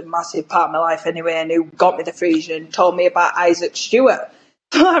 who's a massive part of my life anyway, and who got me the Friesian, told me about Isaac Stewart.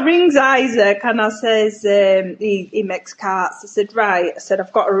 So I rings Isaac and I says, he makes carts. I said, right. I said,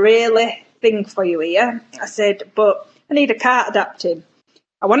 I've got a really thing for you here. I said, but I need a cart adapting.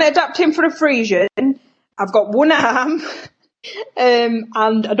 I want to adapt him for a Friesian. I've got one arm, and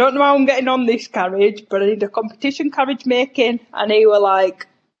I don't know how I'm getting on this carriage, but I need a competition carriage making. And he were like,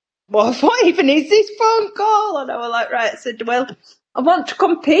 well, what even is this phone call? And I was like, right. I said, well, I want to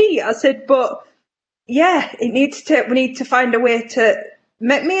compete. I said, but yeah, we need to find a way to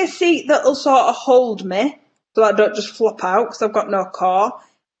make me a seat that'll sort of hold me so I don't just flop out because I've got no car.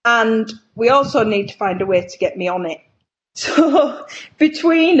 And we also need to find a way to get me on it. So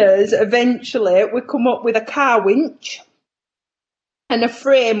between us, eventually, we come up with a car winch, and a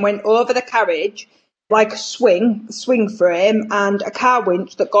frame went over the carriage, like a swing frame, and a car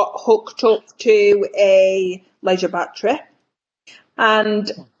winch that got hooked up to a leisure battery.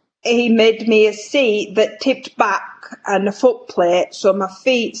 And he made me a seat that tipped back and a foot plate, so my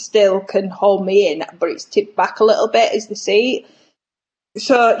feet still can hold me in, but it's tipped back a little bit is the seat.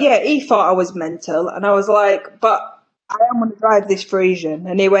 So, yeah, he thought I was mental, and I was like, but I am going to drive this Friesian.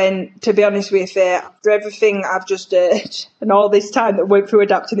 And he went, to be honest with you, Faye, after everything I've just heard and all this time that went through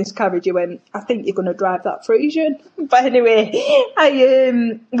adapting this carriage, he went, I think you're going to drive that Friesian. But anyway,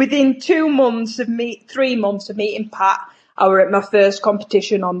 within 3 months of meeting Pat, I were at my first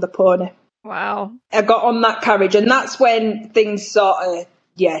competition on the pony. Wow. I got on that carriage, and that's when things sort of,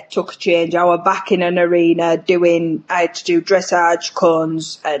 took a change. I was back in an arena I had to do dressage,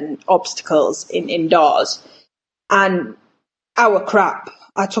 cones and obstacles indoors. And I were crap.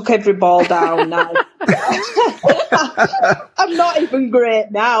 I took every ball down now. I'm not even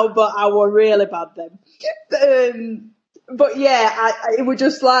great now, but I were really bad then. But yeah, it was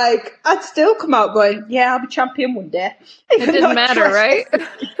just like, I'd still come out going, yeah, I'll be champion one day. It didn't matter, right?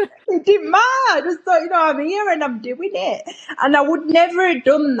 It didn't matter. I just thought, I'm here and I'm doing it. And I would never have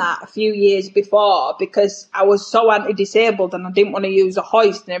done that a few years before because I was so anti-disabled and I didn't want to use a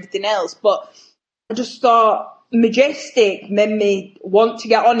hoist and everything else. But I just thought Majestic made me want to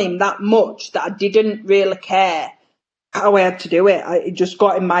get on him that much that I didn't really care how I had to do it. It just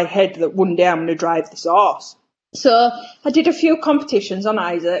got in my head that one day I'm going to drive this horse. So I did a few competitions on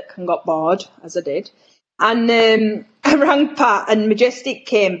Isaac and got bored, as I did. And I rang Pat, and Majestic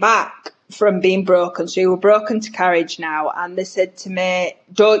came back from being broken. So he was broken to carriage now. And they said to me,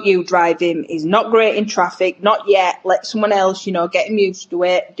 don't you drive him. He's not great in traffic, not yet. Let someone else, get him used to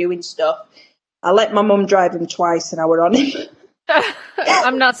it, doing stuff. I let my mum drive him twice and I were on him.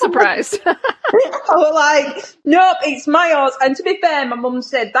 I'm not surprised. I was like, nope, it's my horse. And to be fair, my mum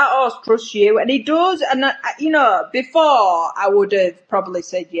said, that horse trusts you. And he does. And, before I would have probably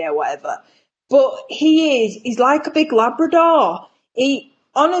said, yeah, whatever. But he's like a big Labrador. He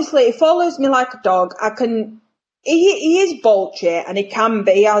follows me like a dog. He is bolchy and he can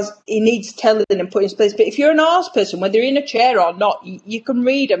be, he needs telling and putting in his place. But if you're an horse person, whether you're in a chair or not, you can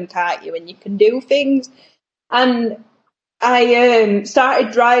read them, can't you? And you can do things. And I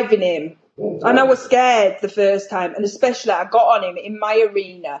started driving him, and I was scared the first time, and especially I got on him in my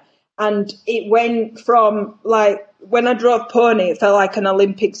arena, and it went from, like, when I drove pony, it felt like an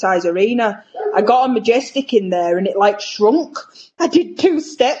Olympic-size arena. I got on Majestic in there, and it, like, shrunk. I did 2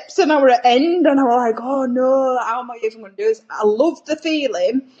 steps, and I were at end, and I was like, oh, no, how am I even going to do this? I loved the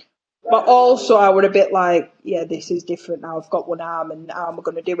feeling, but also I were a bit like, yeah, this is different now. I've got one arm, and how am I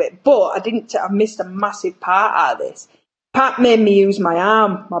going to do it? But I missed a massive part out of this. Pat made me use my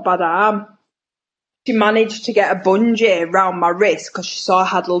arm, my bad arm. She managed to get a bungee around my wrist because she saw I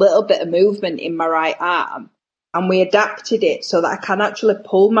had a little bit of movement in my right arm. And we adapted it so that I can actually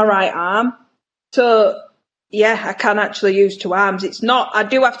pull my right arm. So, yeah, I can actually use 2 arms. I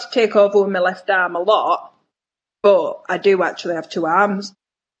do have to take over with my left arm a lot, but I do actually have 2 arms.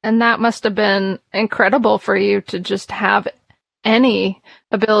 And that must have been incredible for you to just have any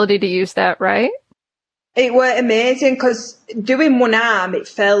ability to use that, right? It were amazing because doing one arm, it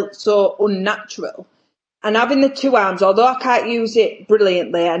felt so unnatural. And having the 2 arms, although I can't use it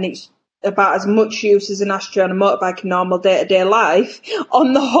brilliantly, and it's about as much use as an ashtray on a motorbike in normal day-to-day life,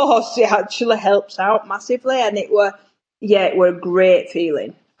 on the horse, it actually helps out massively. And it were a great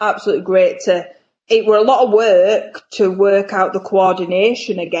feeling. Absolutely great. It were a lot of work to work out the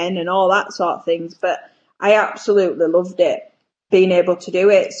coordination again and all that sort of things, but I absolutely loved it, being able to do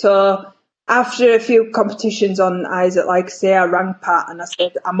it. So after a few competitions on Isaac, like I say, I rang Pat and I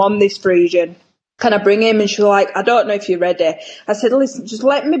said, I'm on this Friesian. Can I bring him? And she was like, I don't know if you're ready. I said, listen, just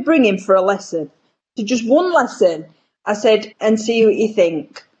let me bring him for a lesson. So just one lesson. I said, and see what you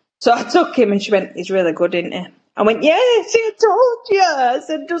think. So I took him and she went, he's really good, isn't he? I went, yeah, see, I told you. I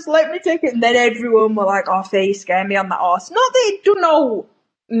said, just let me take it. And then everyone were like, oh, Faye, you scared me on that horse. Not that it done no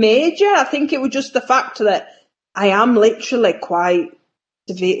major. I think it was just the fact that I am literally quite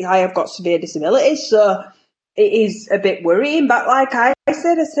severe. I have got severe disabilities, so it is a bit worrying. But like I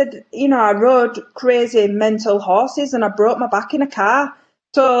said, I rode crazy mental horses and I broke my back in a car.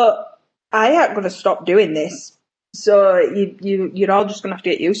 So I ain't going to stop doing this. So you're all just going to have to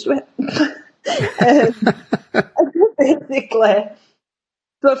get used to it. Basically.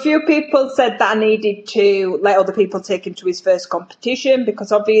 So a few people said that I needed to let other people take him to his first competition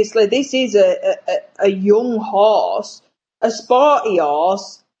because obviously this is a young horse, a sporty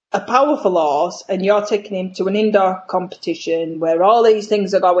horse, a powerful horse, and you're taking him to an indoor competition where all these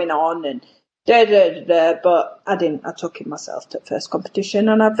things are going on and but I didn't. I took him myself to the first competition,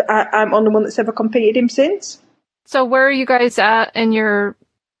 and I'm on the one that's ever competed him since. So where are you guys at in your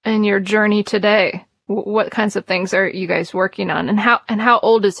journey today? What kinds of things are you guys working on, and how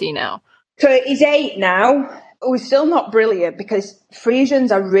old is he now? So he's 8 now. We're still not brilliant because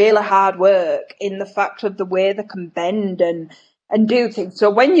Friesians are really hard work in the fact of the way they can bend and do things. So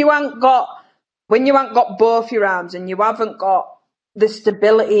when you haven't got both your arms and you haven't got the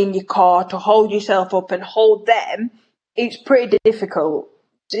stability in your core to hold yourself up and hold them, it's pretty difficult.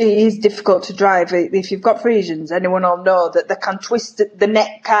 It is difficult to drive. If you've got Friesians, anyone will know that they can twist the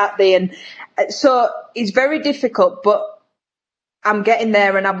neck, can't they? And so it's very difficult, but I'm getting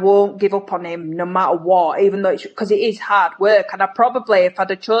there and I won't give up on him no matter what, even though because it is hard work. And I probably, if I'd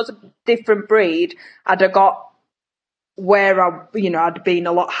have chosen a different breed, I'd have got where I'd been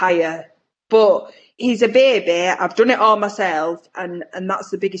a lot higher. But he's a baby. I've done it all myself, and that's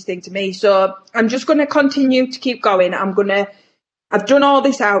the biggest thing to me. So I'm just going to continue to keep going. I've done all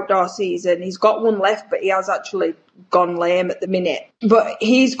this outdoor season. He's got one left, but he has actually gone lame at the minute. But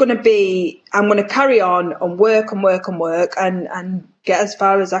I'm going to carry on and work and get as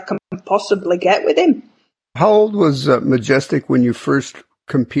far as I can possibly get with him. How old was Majestic when you first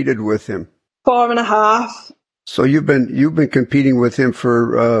competed with him? 4.5. So you've been competing with him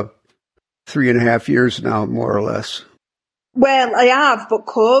for 3.5 years now, more or less. Well, I have, but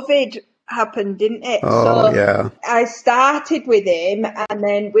COVID happened, didn't it? Oh, so yeah. I started with him and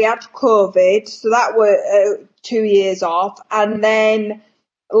then we had COVID, so that were 2 years off. And then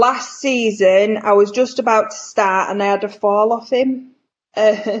last season I was just about to start and I had a fall off him.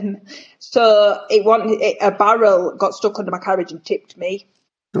 So a barrel got stuck under my carriage and tipped me.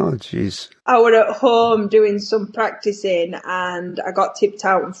 Oh, jeez. I was at home doing some practicing and I got tipped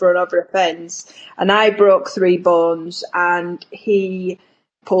out and thrown over a fence and I broke 3 bones and he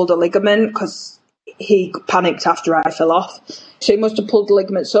pulled a ligament because he panicked after I fell off. So he must have pulled the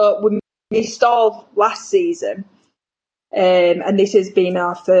ligament. So we missed all last season. And this has been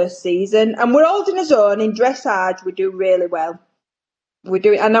our first season. And we're holding his own. In dressage, we do really well.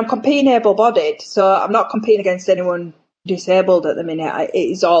 And I'm competing able-bodied, so I'm not competing against anyone disabled at the minute. It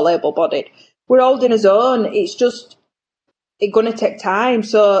is all able-bodied. We're holding his own. It's just going to take time.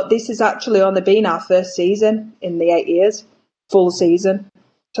 So this has actually only been our first season in the 8 years, full season.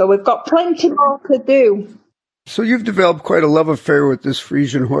 So we've got plenty more to do. So you've developed quite a love affair with this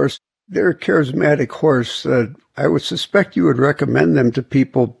Friesian horse. They're a charismatic horse. I would suspect you would recommend them to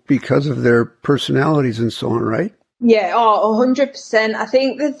people because of their personalities and so on, right? Yeah, 100%. I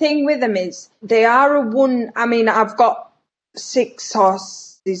think the thing with them is they are I've got 6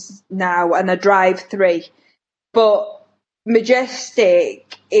 horses now and I drive 3, but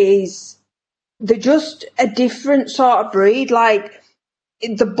Majestic they're just a different sort of breed. Like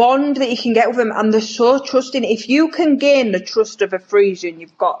the bond that you can get with them, and they're so trusting. If you can gain the trust of a Friesian,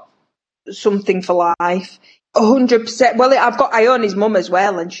 you've got something for life. 100%. Well, I own his mum as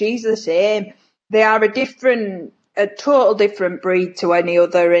well, and she's the same. They are a total different breed to any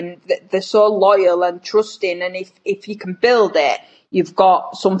other, and they're so loyal and trusting. And if you can build it, you've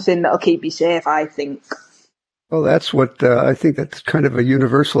got something that'll keep you safe, I think. Well, that's what I think that's kind of a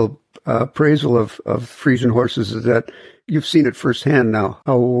universal appraisal of Friesian horses, is that you've seen it firsthand now,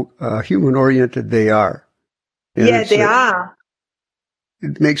 how human-oriented they are. And yeah, they are.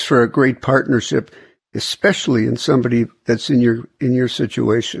 It makes for a great partnership, especially in somebody that's in your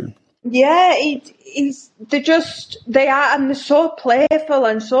situation. Yeah, they are, and they're so playful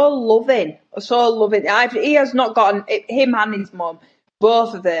and so loving, he has not gotten, him and his mum,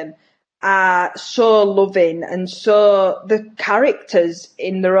 both of them are so loving, and so the characters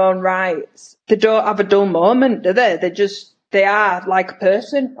in their own rights, they don't have a dull moment, do they? They are like a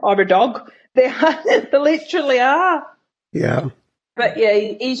person or a dog. They literally are. Yeah. But yeah,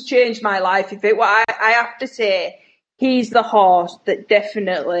 he's changed my life. I have to say, he's the horse that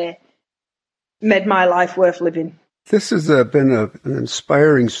definitely made my life worth living. This has been an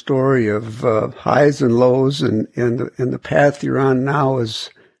inspiring story of highs and lows, and the path you're on now is,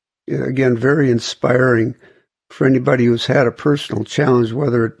 again, very inspiring for anybody who's had a personal challenge,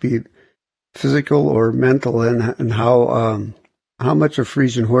 whether it be physical or mental, and how much a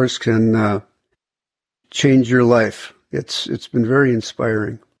Friesian horse can change your life. It's been very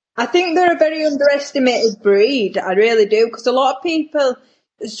inspiring. I think they're a very underestimated breed. I really do, because a lot of people,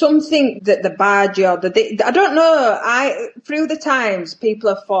 some think that the badger, I don't know. Through the times, people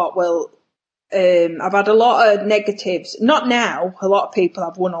have thought, well, I've had a lot of negatives. Not now. A lot of people,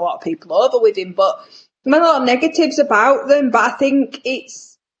 I've won a lot of people over with him, but a lot of negatives about them. But I think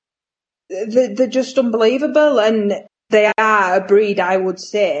they're just unbelievable, and they are a breed, I would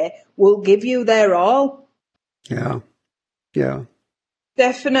say, will give you their all. Yeah. Yeah.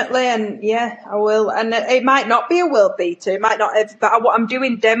 Definitely, and yeah, I will. And it might not be a world beater. It might not have, but I'm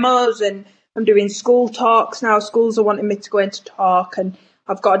doing demos and I'm doing school talks now. Schools are wanting me to go into talk, and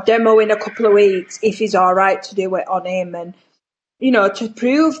I've got a demo in a couple of weeks if he's all right to do it on him. And, to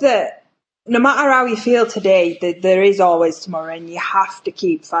prove that no matter how you feel today, there is always tomorrow, and you have to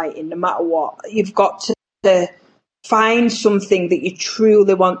keep fighting no matter what. You've got to find something that you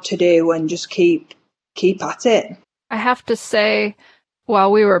truly want to do and just keep at it. I have to say, while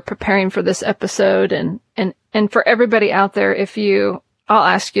we were preparing for this episode, and for everybody out there, I'll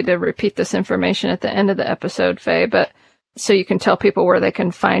ask you to repeat this information at the end of the episode, Faye, but so you can tell people where they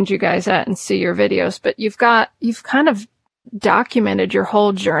can find you guys at and see your videos. But you've kind of documented your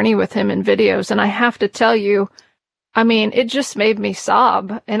whole journey with him in videos. And I have to tell you, it just made me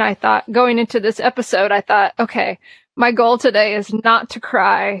sob. And I thought, going into this episode, I thought, okay, my goal today is not to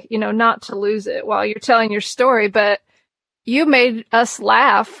cry, not to lose it while you're telling your story, but you made us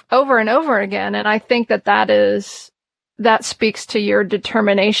laugh over and over again. And I think that speaks to your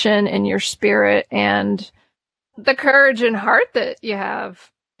determination and your spirit and the courage and heart that you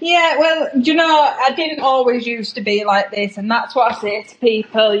have. Yeah, well, I didn't always used to be like this, and that's what I say to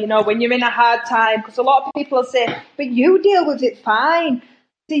people, when you're in a hard time, because a lot of people say, but you deal with it fine.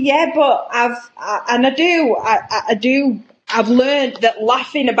 So yeah, but I've learned that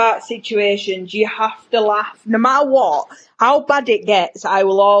laughing about situations, you have to laugh. No matter what, how bad it gets, I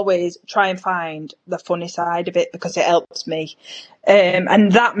will always try and find the funny side of it because it helps me.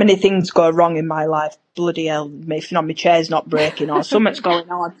 And that many things go wrong in my life. Bloody hell, if not, my chair's not breaking or something's going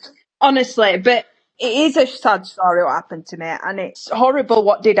on. Honestly, but it is a sad story what happened to me, and it's horrible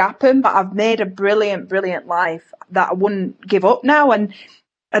what did happen, but I've made a brilliant, brilliant life that I wouldn't give up now. And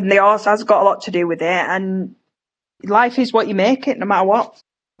the horse has got a lot to do with it, and life is what you make it, no matter what.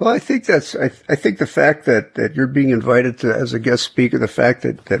 Well, I think I think the fact that you're being invited to as a guest speaker, the fact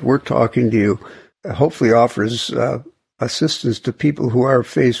that we're talking to you, hopefully offers assistance to people who are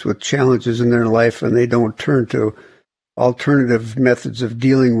faced with challenges in their life and they don't turn to alternative methods of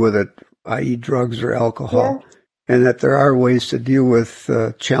dealing with it, i.e. drugs or alcohol, and that there are ways to deal with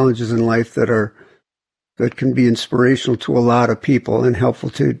challenges in life that can be inspirational to a lot of people and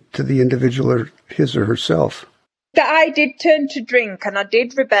helpful to the individual or his or herself. That I did turn to drink and I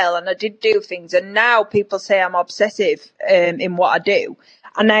did rebel and I did do things, and now people say I'm obsessive in what I do,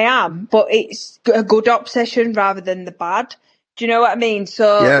 and I am, but it's a good obsession rather than the bad. Do you know what I mean?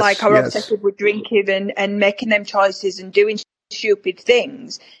 So like I'm obsessive with drinking and making them choices and doing stupid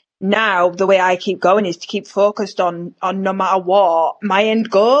things. Now the way I keep going is to keep focused on no matter what my end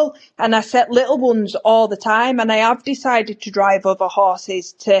goal, and I set little ones all the time, and I have decided to drive other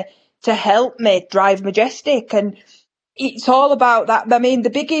horses to help me drive Majestic. And it's all about that. I mean,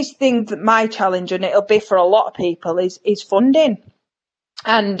 the biggest thing that my challenge, and it'll be for a lot of people, is funding.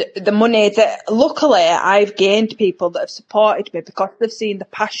 And the money that luckily I've gained people that have supported me because they've seen the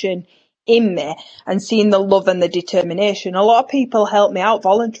passion in me and seen the love and the determination. A lot of people help me out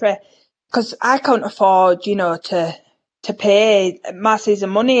voluntary because I can't afford, to pay masses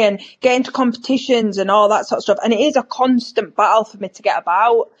of money and get into competitions and all that sort of stuff. And it is a constant battle for me to get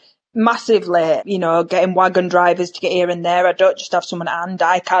about. Massively, getting wagon drivers to get here and there. I don't just have someone at hand.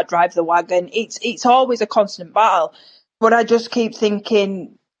 I can't drive the wagon. It's always a constant battle. But I just keep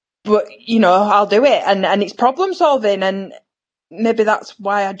thinking, but I'll do it. And it's problem solving. And maybe that's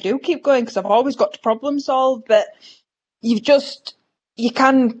why I do keep going, because I've always got to problem solve. But you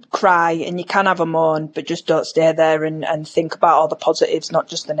can cry and you can have a moan, but just don't stay there and think about all the positives, not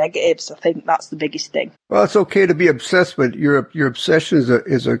just the negatives. I think that's the biggest thing. Well, it's okay to be obsessed, but your obsession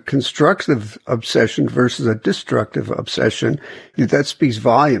is a constructive obsession versus a destructive obsession. That speaks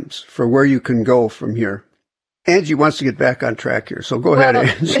volumes for where you can go from here. Angie wants to get back on track here, so go ahead,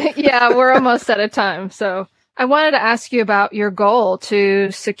 Angie. Yeah, we're almost out of time. So I wanted to ask you about your goal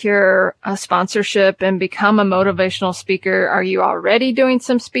to secure a sponsorship and become a motivational speaker. Are you already doing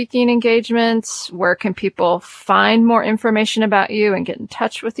some speaking engagements? Where can people find more information about you and get in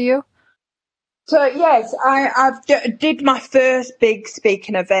touch with you? So yes, I've did my first big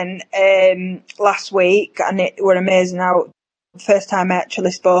speaking event last week, and it were amazing. First time I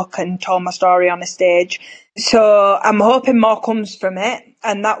actually spoke and told my story on a stage. So I'm hoping more comes from it,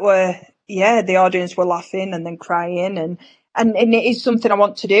 and the audience were laughing and then crying, and it is something I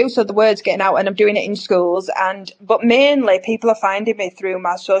want to do. So the word's getting out, and I'm doing it in schools, but mainly people are finding me through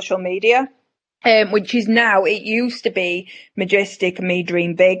my social media, which is now, it used to be Majestic and Me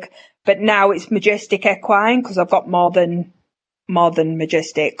Dream Big, but now it's Majestic Equine, because I've got more than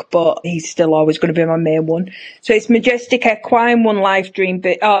Majestic, but he's still always going to be my main one. So it's Majestic Equine, One Life, Dream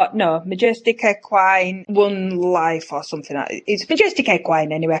Big. Oh, no, Majestic Equine, One Life or something like that. It's Majestic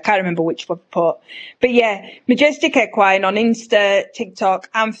Equine anyway. I can't remember which one I put. But yeah, Majestic Equine on Insta, TikTok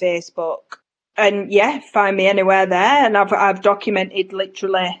and Facebook. And yeah, find me anywhere there. And I've documented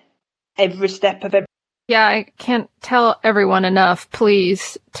literally every step of it. Yeah, I can't tell everyone enough.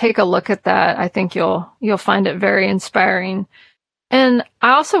 Please take a look at that. I think you'll find it very inspiring. And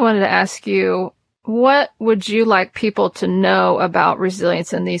I also wanted to ask you, what would you like people to know about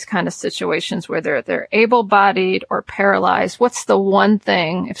resilience in these kind of situations where they're able-bodied or paralyzed? What's the one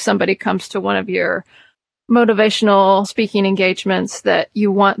thing, if somebody comes to one of your motivational speaking engagements, that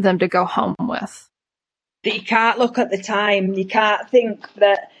you want them to go home with? That you can't look at the time. You can't think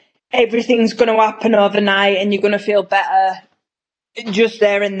that everything's going to happen overnight and you're going to feel better just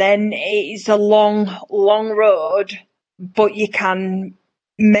there and then. It's a long, long road. But you can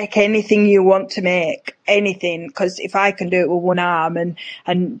make anything you want to make, anything. Because if I can do it with one arm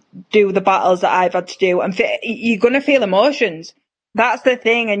and do the battles that I've had to do, and you're going to feel emotions. That's the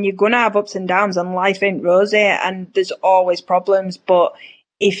thing, and you're going to have ups and downs, and life ain't rosy, and there's always problems. But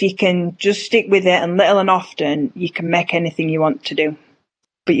if you can just stick with it, and little and often, you can make anything you want to do.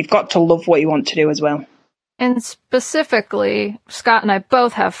 But you've got to love what you want to do as well. And specifically, Scott and I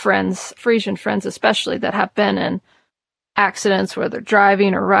both have friends, Friesian friends especially, that have been in accidents where they're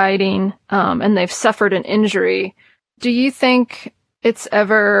driving or riding, and they've suffered an injury. Do you think it's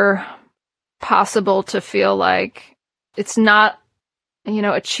ever possible to feel like it's not,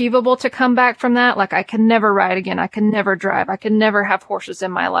 achievable to come back from that? Like, I can never ride again. I can never drive. I can never have horses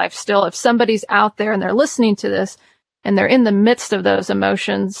in my life. Still, if somebody's out there and they're listening to this and they're in the midst of those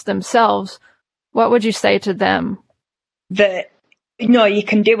emotions themselves, what would you say to them? That, you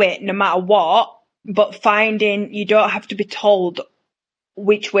can do it no matter what. But finding, you don't have to be told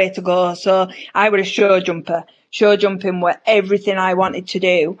which way to go. So I was a show jumper. Show jumping were everything I wanted to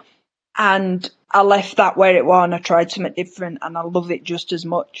do. And I left that where it was and I tried something different and I love it just as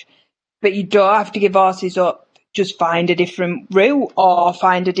much. But you don't have to give horses up. Just find a different route or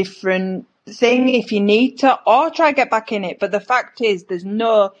find a different thing if you need to, or try get back in it. But the fact is,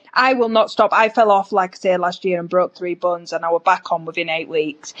 I will not stop. I fell off, like I say, last year and broke 3 bones and I was back on within 8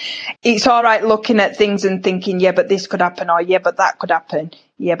 weeks. It's all right looking at things and thinking, yeah, but this could happen, or yeah, but that could happen.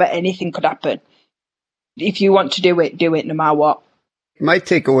 Yeah, but anything could happen. If you want to do it no matter what. My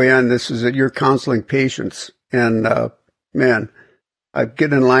takeaway on this is that you're counseling patients. And, man, I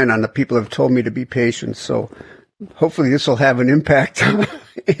get in line on the people who have told me to be patient. So hopefully this will have an impact.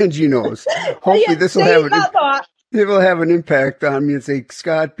 Angie knows. Hopefully this will have an impact on me and say,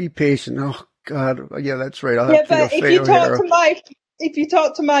 Scott, be patient. Oh, God. Yeah, that's right. I'll have to but if you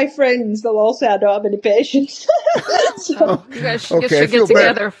talk to my friends, they'll all say I don't have any patience. You guys should get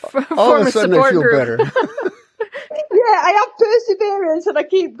together. All of a sudden, I feel better. Yeah, I have perseverance and I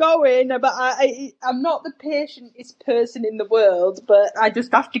keep going, but I'm not the patientest person in the world, but I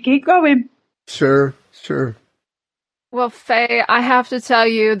just have to keep going. Sure. Well, Faye, I have to tell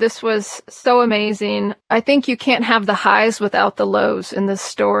you, this was so amazing. I think you can't have the highs without the lows in this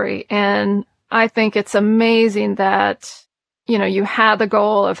story. And I think it's amazing that, you had the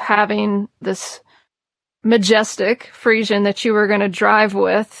goal of having this Majestic Friesian that you were going to drive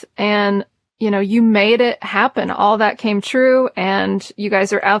with. And, you made it happen. All that came true. And you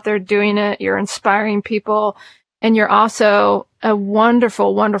guys are out there doing it. You're inspiring people. And you're also a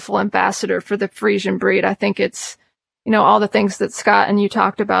wonderful, wonderful ambassador for the Friesian breed. I think it's, all the things that Scott and you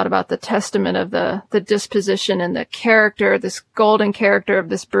talked about the testament of the disposition and the character, this golden character of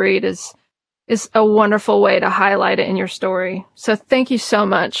this breed is a wonderful way to highlight it in your story. So thank you so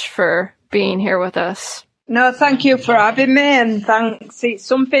much for being here with us. No, thank you for having me, and thanks. It's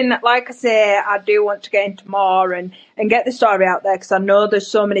something that, like I say, I do want to get into more and get the story out there, because I know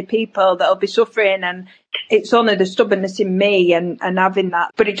there's so many people that'll be suffering, and it's only the stubbornness in me and having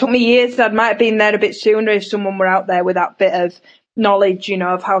that. But it took me years. I might have been there a bit sooner if someone were out there with that bit of knowledge,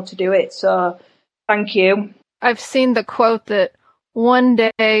 of how to do it. So thank you. I've seen the quote that one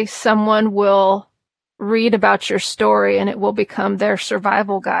day someone will read about your story and it will become their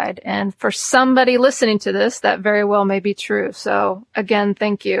survival guide. And for somebody listening to this, that very well may be true. So again,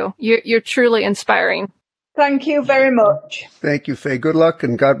 thank you. You're truly inspiring. Thank you very much. Thank you, Faye. Good luck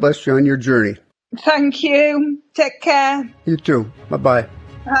and God bless you on your journey. Thank you. Take care. You too. Bye-bye.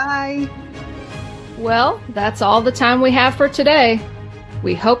 Bye. Well, that's all the time we have for today.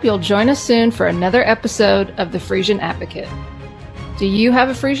 We hope you'll join us soon for another episode of the Friesian Advocate. Do you have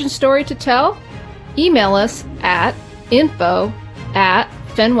a Friesian story to tell? Email us at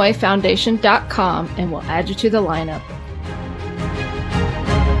info@fenwayfoundation.com and we'll add you to the lineup.